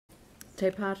Te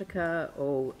Pātaka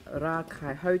o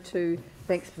Rākaihautū,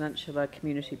 Banks Peninsula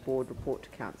Community Board Report to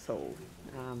Council.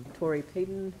 Tori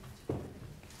Peden,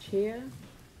 Chair.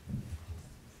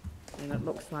 And it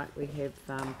looks like we have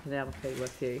Penelope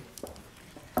with you.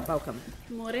 Welcome.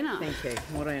 Morena. Thank you.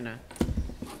 Morena.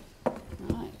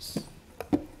 Right.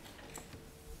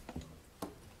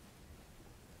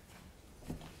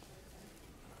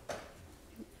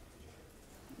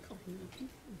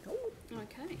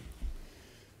 Okay.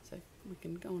 So we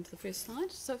can go on to the first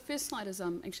slide. So first slide is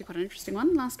actually quite an interesting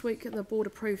one. Last week the board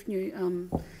approved new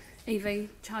EV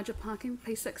charger parking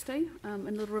P60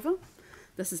 in Little River.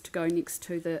 This is to go next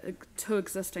to the two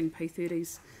existing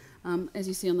P30s. As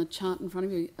you see on the chart in front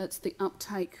of you, it's the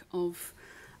uptake of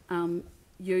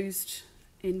used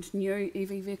and new EV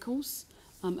vehicles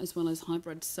as well as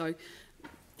hybrids. So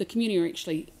the community are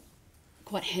actually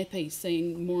quite happy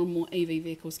seeing more and more EV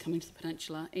vehicles coming to the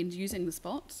peninsula and using the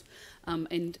spots,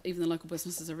 and even the local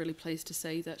businesses are really pleased to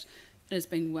see that it is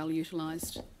being well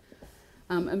utilised.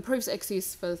 Improves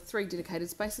access for 3 dedicated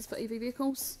spaces for EV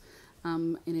vehicles,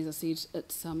 and as I said,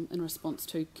 it's in response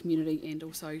to community and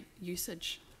also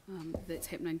usage that's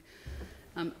happening.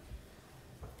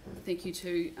 Thank you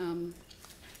to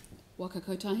Waka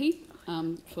Kotahi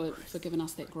for giving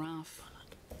us that graph.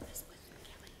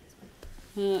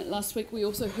 Last week we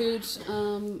also heard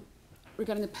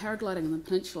regarding the paragliding on the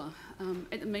peninsula.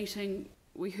 At the meeting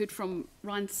we heard from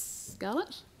Ryan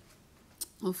Scarlett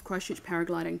of Christchurch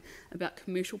Paragliding about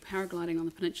commercial paragliding on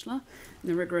the peninsula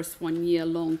and the rigorous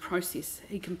 1-year-long process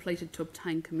he completed to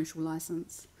obtain commercial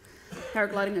licence.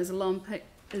 Paragliding is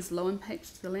low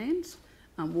impact to the land,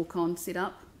 walk on, set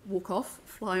up, walk off,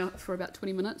 fly out for about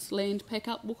 20 minutes, land, pack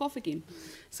up, walk off again.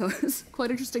 So it's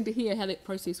quite interesting to hear how that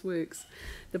process works.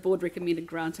 The board recommended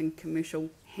granting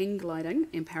commercial hang gliding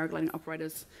and paragliding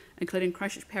operators, including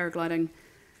Christchurch Paragliding,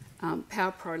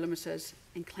 Power Pro Limited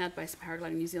and Cloud-Based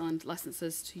Paragliding New Zealand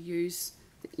licences to use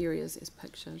the areas as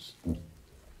pictured.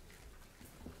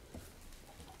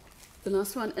 The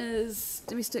last one is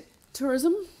domestic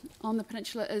tourism on the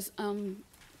peninsula is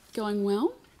going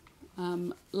well.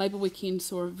 Labour weekend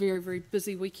saw a very, very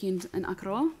busy weekend in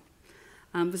Akaroa.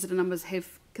 Visitor numbers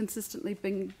have consistently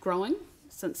been growing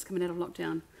since coming out of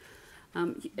lockdown.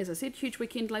 As I said, huge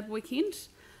weekend, Labour weekend.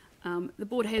 The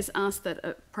board has asked that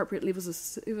appropriate levels of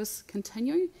service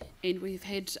continue, and we've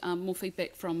had more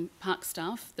feedback from park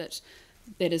staff that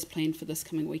is planned for this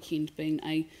coming weekend, being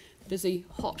a busy,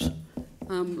 hot,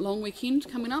 long weekend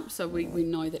coming up. So we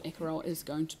know that Akaroa is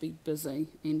going to be busy,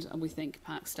 and we thank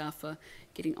park staff for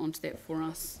getting onto that for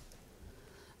us.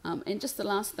 And just the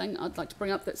last thing I'd like to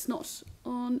bring up that's not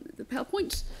on the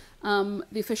PowerPoint,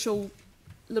 the official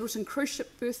Littleton cruise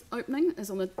ship berth opening is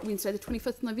on the Wednesday the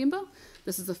 25th November.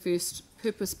 This is the first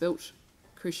purpose-built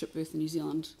cruise ship berth in New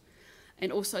Zealand.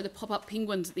 And also the pop-up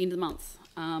penguins at the end of the month.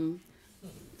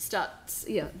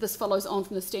 This follows on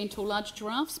from the stand tall large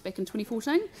giraffes back in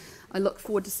 2014. I look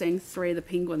forward to seeing 3 of the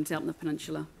penguins out in the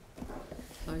peninsula.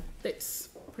 So that's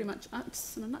pretty much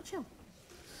it in a nutshell.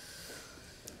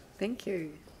 Thank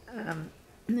you.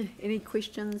 Any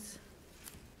questions?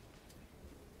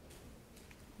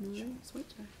 No, sweet.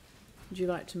 Would you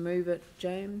like to move it,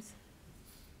 James?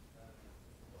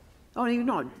 Oh, you're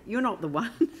not the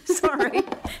one. Sorry.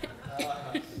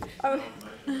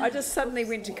 I just suddenly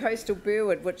went to Coastal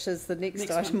Burwood, which is the next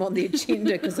item on the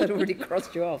agenda, because I'd already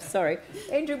crossed you off. Sorry.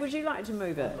 Andrew, would you like to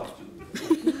move it?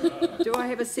 Do I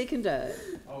have a seconder?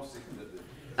 I'll second it.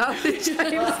 Oh,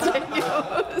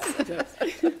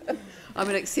 James, I'm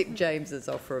going to accept James's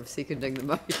offer of seconding the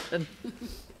motion.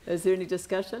 Is there any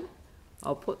discussion?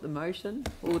 I'll put the motion.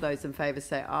 All those in favour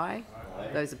say aye. Aye.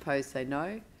 Those opposed say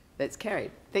no. That's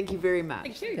carried. Thank you very much.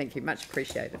 Thank you. Thank you. Much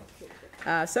appreciated.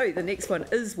 So the next one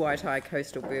is Waitai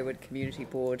Coastal Burwood Community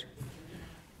Board.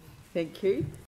 Thank you.